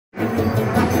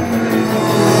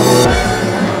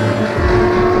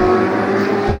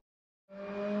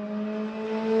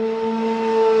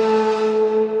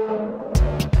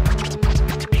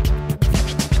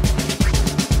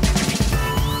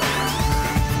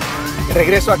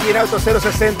Regreso aquí en Auto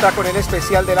 060 con el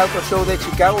especial del Auto Show de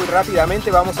Chicago y rápidamente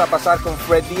vamos a pasar con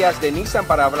Fred Díaz de Nissan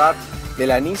para hablar de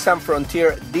la Nissan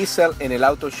Frontier Diesel en el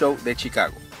Auto Show de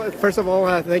Chicago. First of all,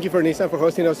 thank you for Nissan for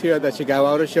hosting us here at the Chicago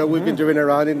Auto Show. We've been driving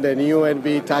around in the new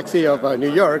NV taxi of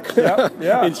New York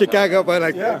in Chicago, but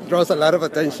it draws a lot of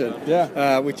attention,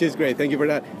 which is great. Thank you for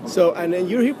that. So, and then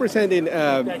you're here presenting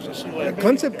a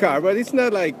concept car, but it's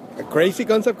not like a crazy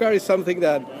concept car. It's something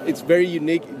that it's very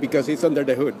unique because it's under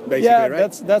the hood, basically,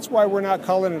 right? That's why we're not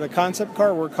calling it a concept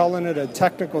car. We're calling it a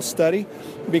technical study,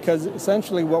 because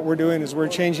essentially what we're doing is we're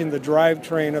changing the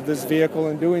drivetrain of this vehicle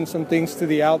and doing some things to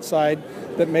the outside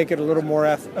that make it a little more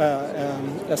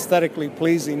aesthetically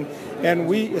pleasing. And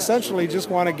we essentially just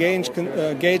want to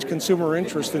gauge consumer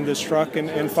interest in this truck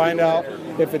and find out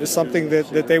if it is something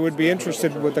that they would be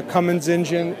interested with a Cummins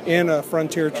engine in a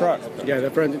Frontier truck. Yeah,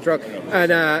 the Frontier truck.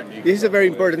 And this is a very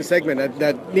important segment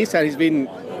that Nissan has been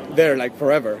there like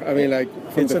forever. I mean, like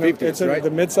from the 50s, right? The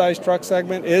mid-size truck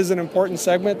segment is an important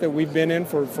segment that we've been in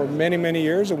for many, many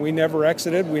years, and we never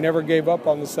exited. We never gave up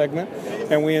on the segment,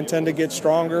 and we intend to get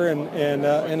stronger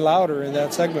and louder in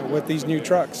that segment with these new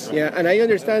trucks. Yeah, and I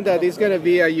understand that it's going to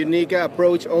be a unique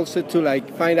approach also to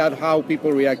like find out how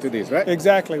people react to this, right?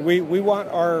 Exactly. We want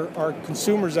our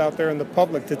consumers out there in the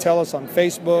public to tell us on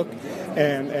Facebook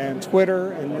and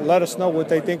Twitter and let us know what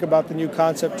they think about the new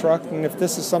concept truck and if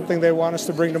this is something they want us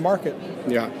to bring to market.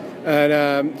 Yeah.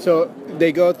 And so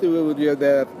they go through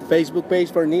the Facebook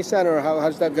page for Nissan, or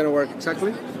how's that going to work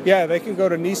exactly? Yeah, they can go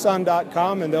to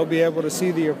Nissan.com and they'll be able to see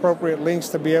the appropriate links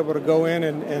to be able to go in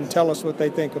and tell us what they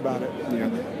think about it. Yeah.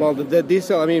 Well, the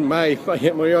diesel, I mean, my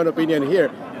own opinion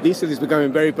here, diesel is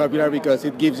becoming very popular because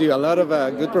it gives you a lot of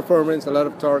good performance, a lot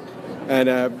of torque, and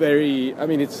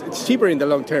it's cheaper in the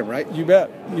long term, right? You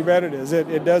bet it is.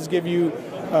 It does give you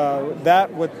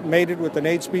mated with an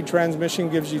 8-speed transmission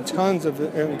gives you tons of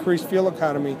increased fuel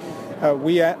economy.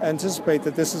 We anticipate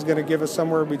that this is going to give us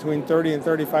somewhere between 30 and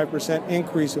 35%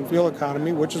 increase in fuel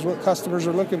economy, which is what customers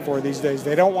are looking for these days.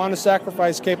 They don't want to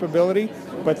sacrifice capability,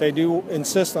 but they do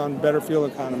insist on better fuel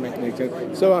economy.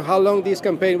 So how long this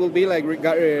campaign will be, like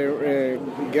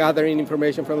gathering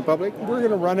information from the public? We're going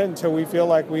to run it until we feel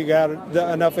like we got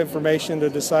enough information to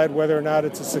decide whether or not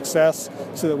it's a success,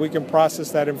 so that we can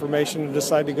process that information and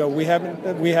decide to go. We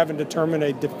haven't determined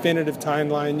a definitive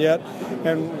timeline yet,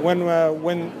 and when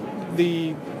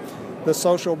the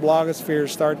social blogosphere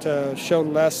start to show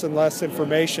less and less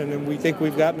information and we think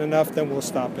we've gotten enough, then we'll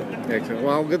stop it. Excellent.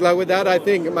 Well, good luck with that. I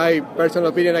think my personal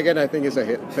opinion, again, I think it's a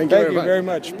hit. Thank you very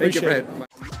much. Thank you, Fred.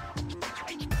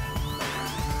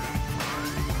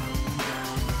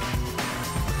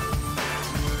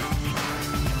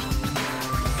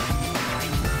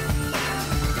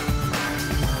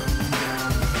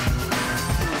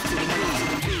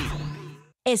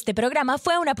 Este programa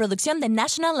fue una producción de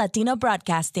National Latino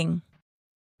Broadcasting.